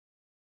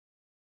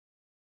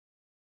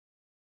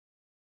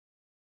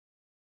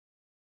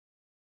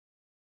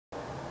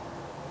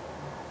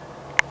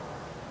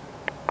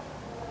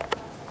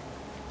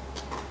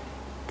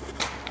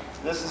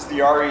This is the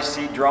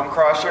REC Drum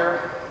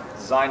Crusher,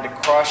 designed to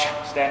crush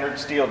standard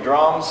steel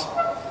drums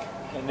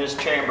in this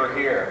chamber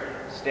here.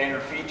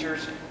 Standard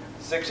features: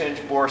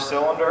 6-inch bore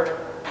cylinder,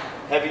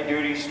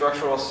 heavy-duty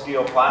structural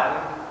steel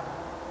platen,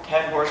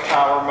 10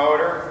 horsepower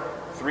motor,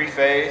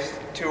 3-phase,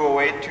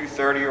 208,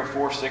 230, or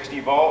 460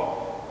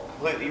 volt,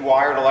 completely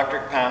wired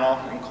electric panel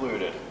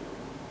included.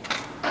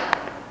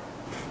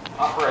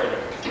 Operating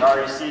the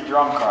REC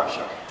Drum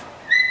Crusher.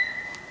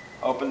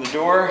 Open the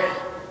door.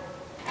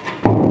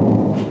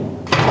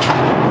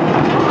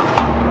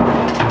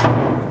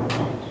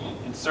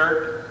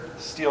 Insert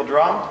steel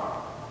drum.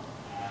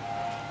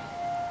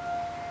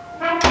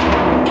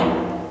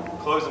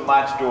 Close and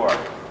latch door.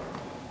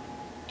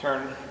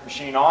 Turn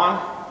machine on.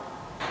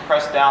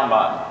 Press down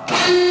button.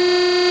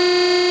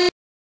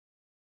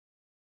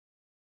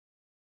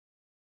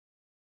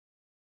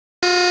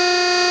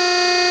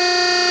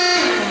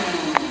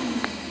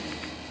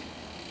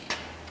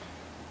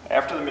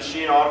 After the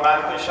machine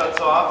automatically shuts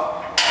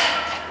off,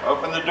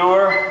 open the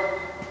door.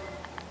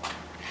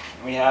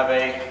 We have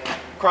a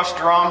crushed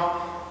drum,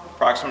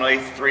 approximately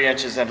 3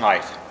 inches in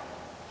height.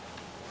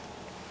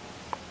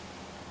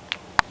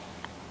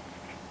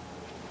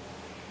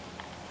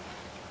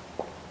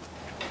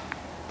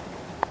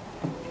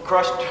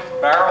 Crushed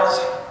barrels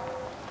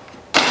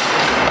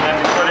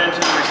can be put into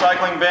the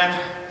recycling bin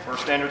for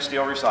standard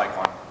steel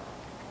recycling.